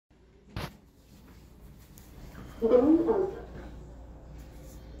Going up.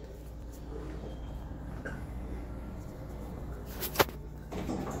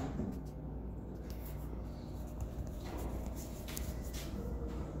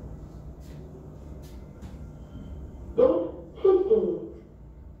 Deck 15.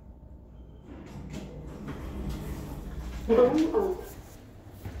 Going up.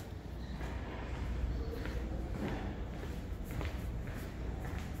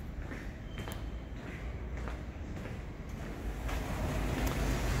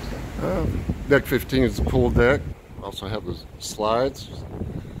 Deck 15 is a pool deck. Also have the slides.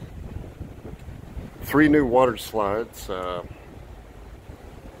 3 new water slides. The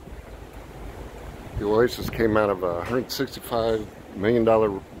Oasis came out of a $165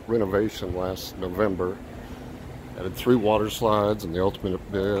 million renovation last November. Added 3 water slides and the Ultimate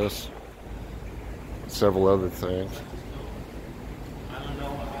Abyss. Several other things.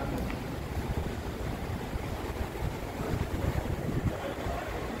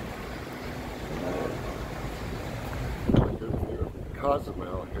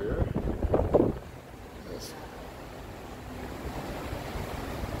 Cozumel here. Yes.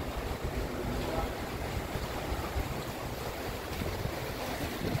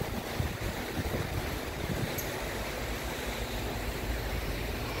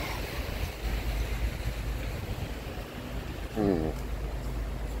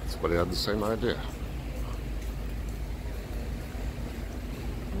 Somebody had the same idea.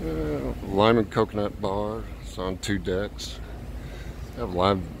 Lime and coconut bar. It's on 2 decks. Have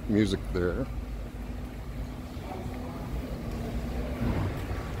live music there.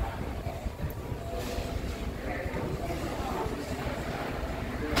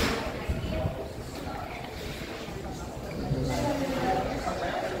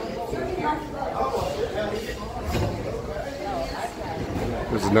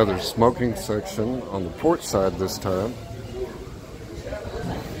 There's another smoking section on the port side this time.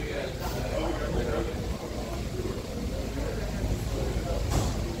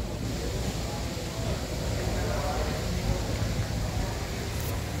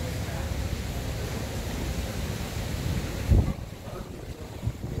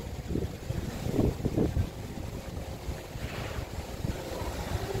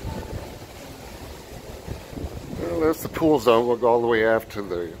 That's the pool zone. We'll go all the way aft to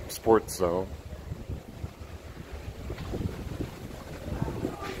the sports zone.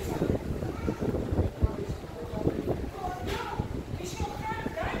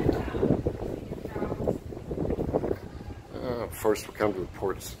 First we come to the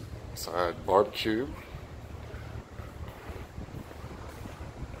port side barbecue.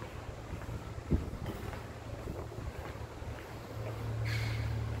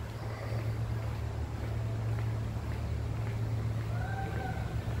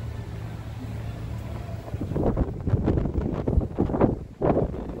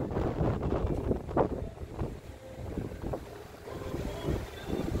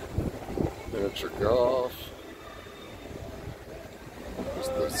 Miniature golf. There's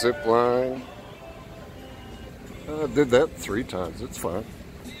the zip line. I did that 3 times. It's fun.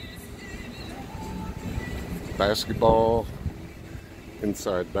 Basketball.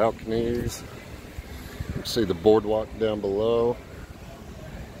 Inside balconies. You can see the boardwalk down below.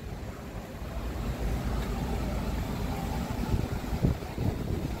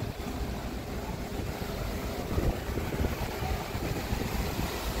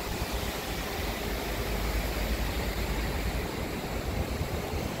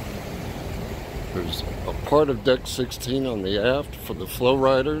 There's a part of deck 16 on the aft for the flow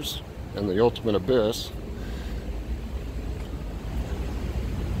riders and the Ultimate Abyss.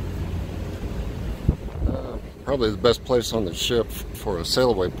 Probably the best place on the ship for a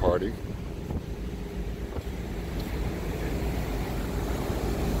sail-away party.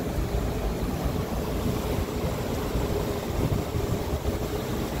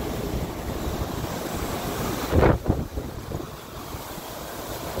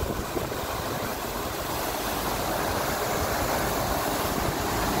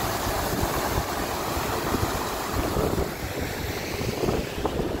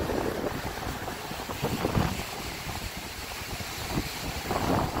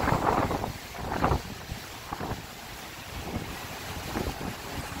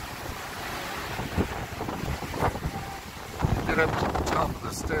 Get up to the top of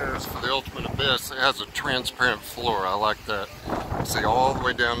the stairs for the Ultimate Abyss. It has a transparent floor. I like that. You see all the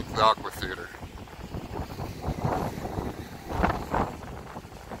way down to the Aqua Theater.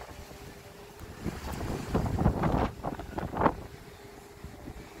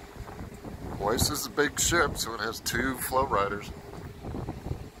 Oasis is a big ship, so it has 2 flow riders.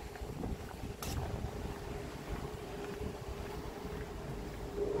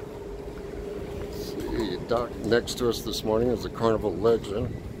 dock next to us this morning is the Carnival Legend.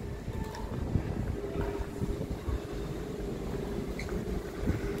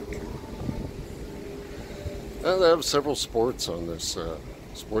 And they have several sports on this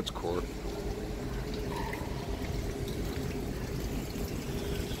sports court.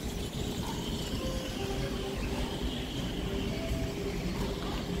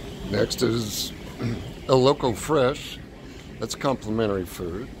 Next is a Loco Fresh. That's complimentary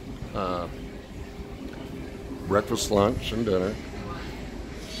food. Breakfast, lunch, and dinner.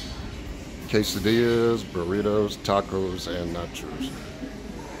 Quesadillas, burritos, tacos, and nachos.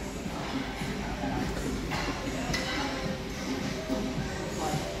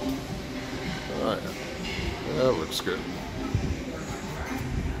 Oh, yeah. That looks good.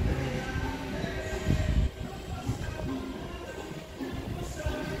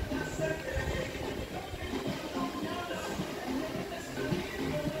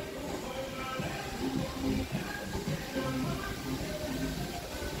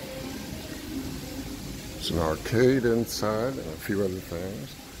 There's an arcade inside and a few other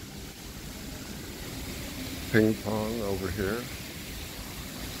things. Ping pong over here.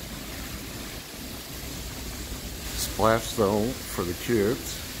 Splash zone for the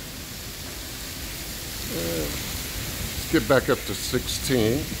kids. And let's get back up to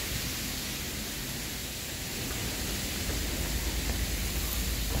 16.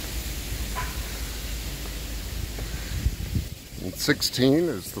 And 16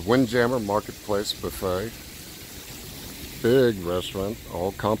 is the Windjammer Marketplace Buffet. Big restaurant,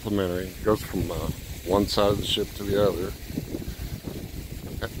 all complimentary. Goes from one side of the ship to the other.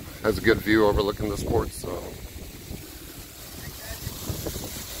 Has a good view overlooking the sports zone.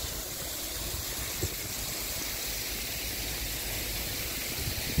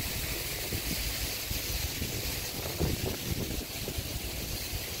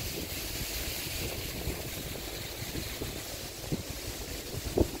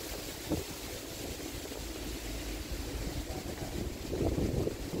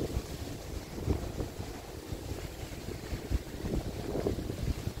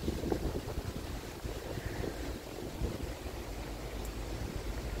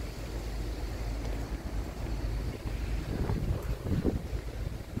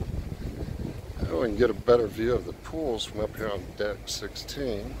 We can get a better view of the pools from up here on deck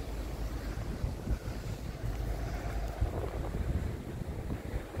 16.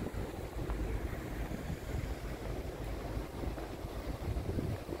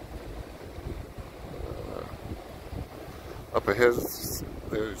 Up ahead is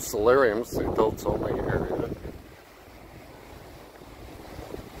the solariums, the adults only area.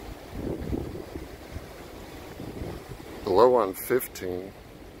 Below on 15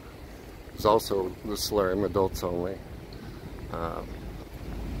 is also the solarium, adults only.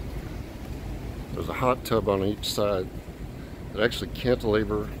 There's a hot tub on each side that actually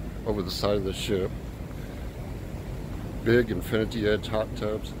cantilever over the side of the ship. Big infinity edge hot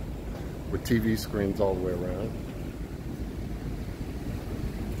tubs with TV screens all the way around.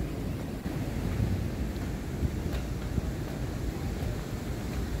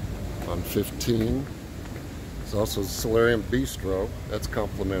 On 15 is also the Solarium Bistro. That's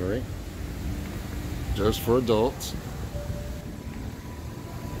complimentary, just for adults.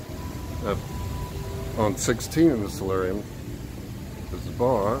 On 16 in the solarium is the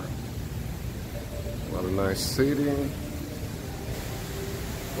bar. A lot of nice seating.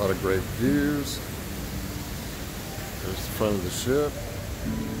 A lot of great views. There's the front of the ship.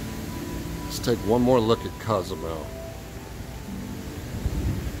 Let's take one more look at Cozumel.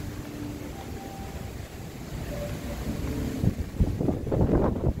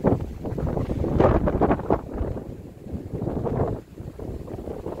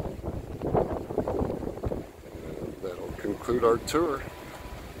 Conclude our tour.